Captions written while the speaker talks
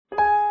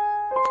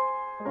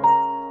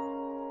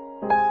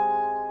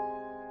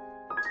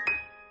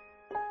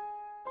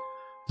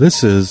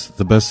This is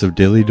the Best of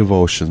Daily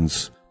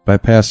Devotions by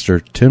Pastor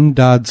Tim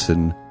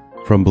Dodson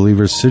from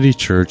Believers City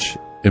Church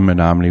in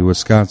Menominee,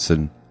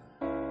 Wisconsin.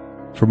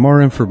 For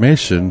more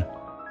information,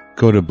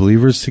 go to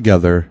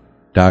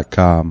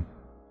believerstogether.com.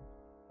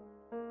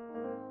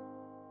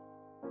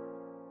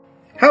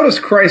 How does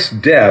Christ's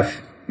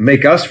death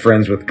make us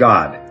friends with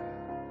God?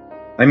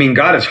 I mean,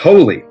 God is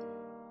holy,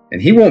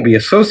 and He won't be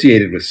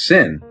associated with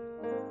sin.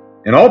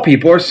 And all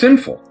people are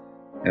sinful,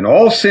 and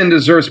all sin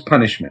deserves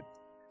punishment.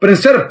 But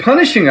instead of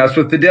punishing us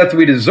with the death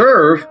we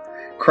deserve,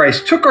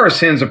 Christ took our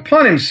sins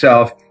upon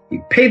Himself. He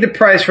paid the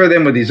price for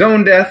them with His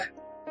own death.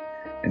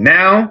 And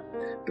now,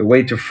 the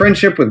way to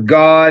friendship with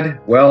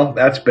God, well,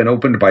 that's been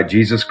opened by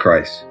Jesus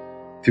Christ.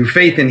 Through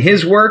faith in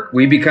His work,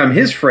 we become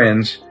His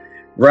friends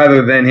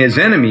rather than His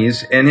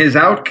enemies and His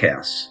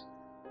outcasts.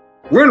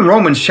 We're in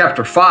Romans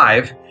chapter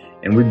 5,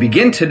 and we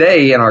begin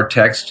today in our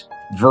text,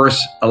 verse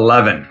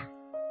 11.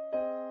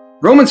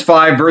 Romans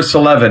 5, verse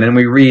 11, and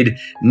we read,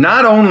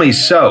 "Not only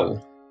so,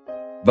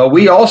 but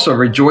we also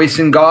rejoice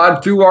in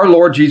God through our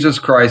Lord Jesus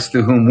Christ,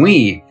 through whom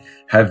we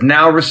have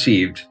now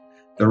received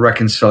the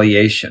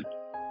reconciliation."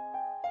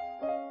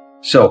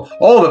 So,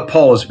 all that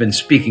Paul has been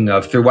speaking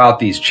of throughout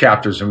these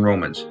chapters in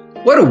Romans,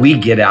 what do we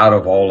get out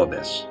of all of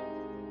this?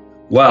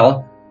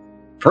 Well,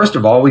 first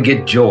of all, we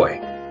get joy.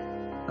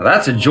 Now,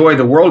 that's a joy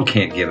the world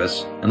can't give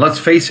us, and let's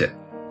face it,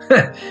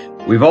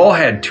 we've all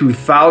had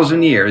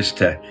 2,000 years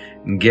to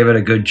give it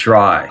a good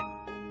try.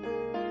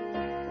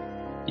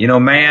 You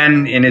know,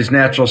 man in his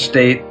natural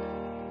state,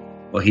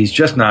 well, he's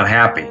just not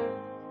happy.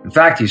 In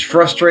fact, he's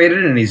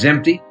frustrated and he's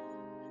empty.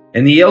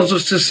 And the ills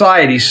of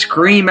society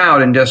scream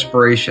out in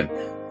desperation.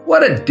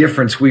 What a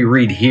difference we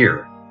read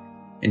here.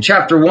 In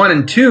chapter 1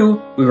 and 2,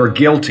 we were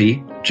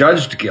guilty,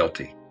 judged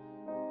guilty.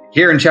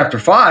 Here in chapter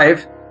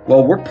 5,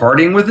 well, we're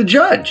partying with the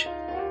judge.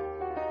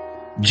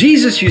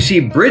 Jesus, you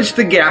see, bridged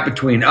the gap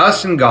between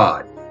us and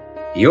God.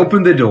 He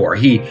opened the door.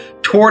 He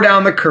tore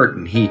down the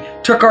curtain. He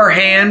took our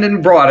hand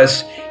and brought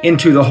us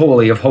into the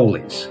Holy of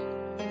Holies.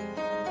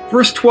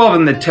 Verse 12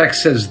 in the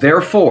text says,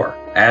 "Therefore,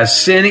 as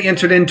sin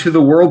entered into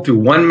the world through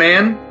one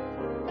man,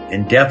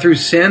 and death through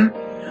sin,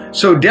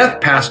 so death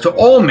passed to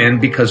all men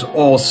because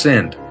all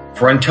sinned.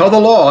 For until the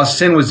law,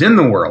 sin was in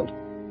the world.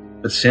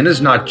 But sin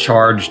is not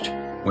charged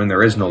when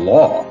there is no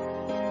law.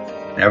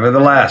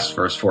 Nevertheless,"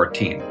 verse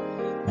 14,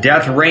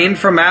 "death reigned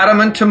from Adam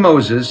unto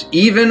Moses,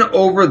 even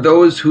over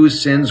those whose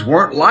sins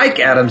weren't like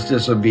Adam's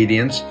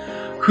disobedience,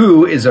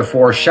 who is a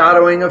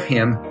foreshadowing of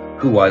him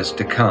who was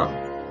to come."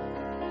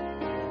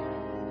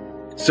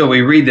 So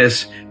we read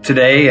this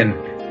today, and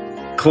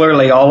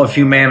clearly all of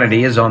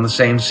humanity is on the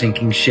same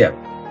sinking ship.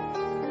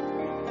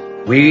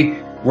 We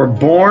were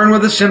born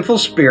with a sinful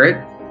spirit,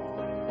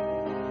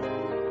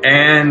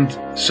 and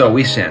so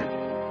we sin.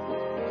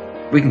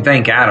 We can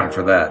thank Adam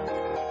for that.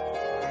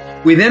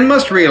 We then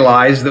must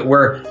realize that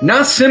we're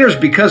not sinners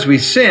because we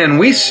sin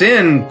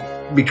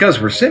because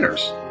we're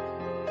sinners.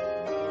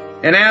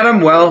 And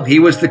Adam, well, he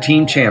was the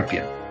team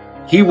champion.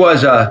 He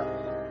was a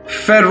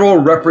federal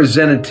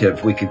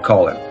representative, we could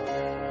call him.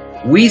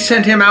 We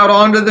sent him out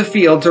onto the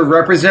field to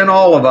represent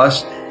all of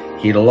us.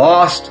 He'd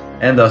lost,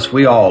 and thus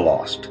we all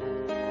lost.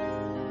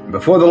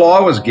 Before the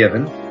law was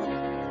given,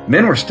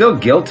 men were still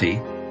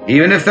guilty,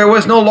 even if there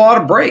was no law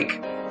to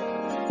break.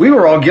 We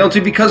were all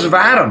guilty because of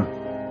Adam.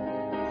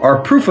 Our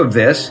proof of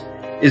this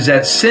is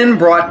that sin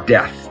brought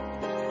death,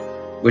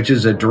 which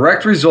is a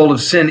direct result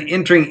of sin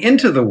entering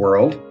into the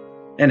world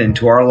and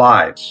into our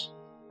lives.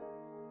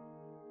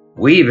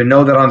 We even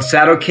know that on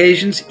sad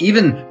occasions,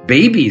 even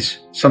babies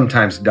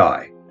sometimes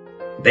die.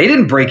 They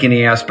didn't break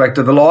any aspect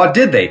of the law,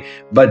 did they?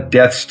 But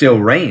death still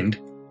reigned.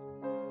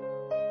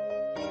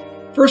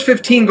 Verse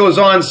 15 goes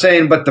on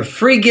saying, "But the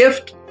free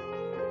gift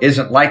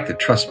isn't like the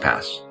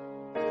trespass.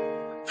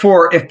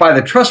 For if by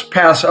the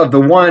trespass of the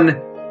one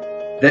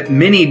that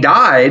many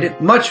died,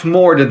 much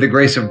more did the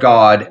grace of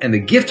God and the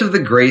gift of the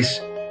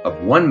grace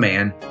of one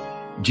man,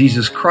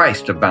 Jesus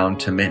Christ, abound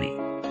to many."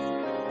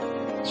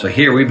 So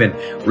here we've been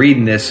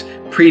reading this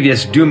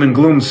previous doom and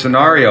gloom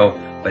scenario,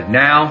 but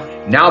now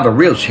the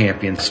real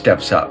champion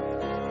steps up.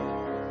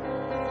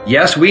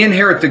 Yes, we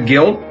inherit the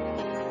guilt,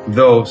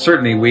 though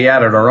certainly we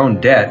added our own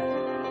debt,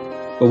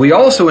 but we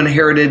also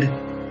inherited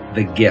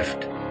the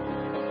gift.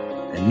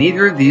 And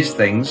neither of these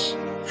things,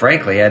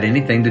 frankly, had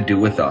anything to do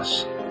with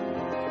us.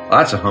 Well,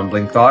 that's a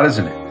humbling thought,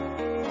 isn't it?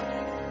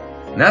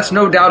 And that's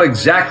no doubt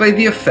exactly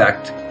the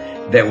effect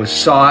that was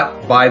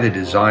sought by the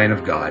design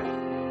of God.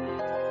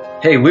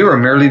 Hey, we were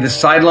merely the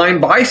sideline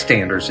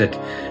bystanders at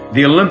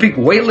the Olympic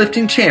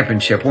weightlifting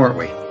championship, weren't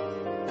we?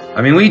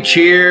 I mean, we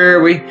cheer,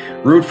 we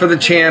root for the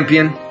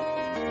champion,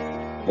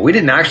 but we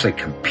didn't actually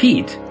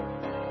compete.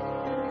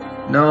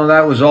 No,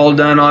 that was all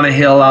done on a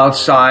hill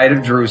outside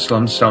of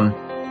Jerusalem some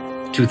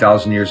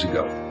 2,000 years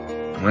ago,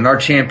 when our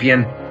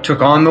champion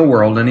took on the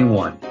world and he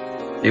won.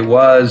 It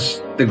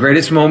was the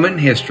greatest moment in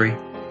history.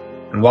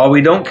 And while we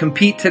don't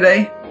compete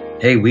today,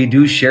 hey, we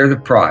do share the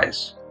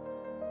prize.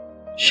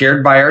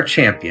 Shared by our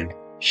champion,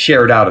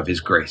 shared out of his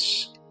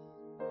grace.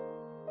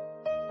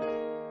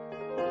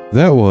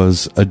 That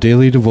was a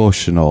daily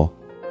devotional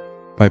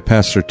by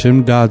Pastor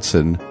Tim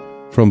Dodson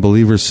from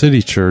Believer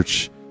City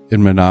Church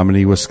in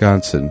Menominee,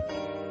 Wisconsin.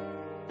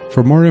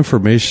 For more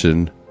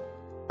information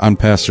on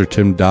Pastor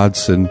Tim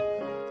Dodson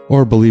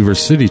or Believer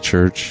City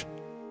Church,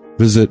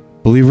 visit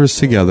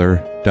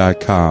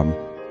believerstogether.com.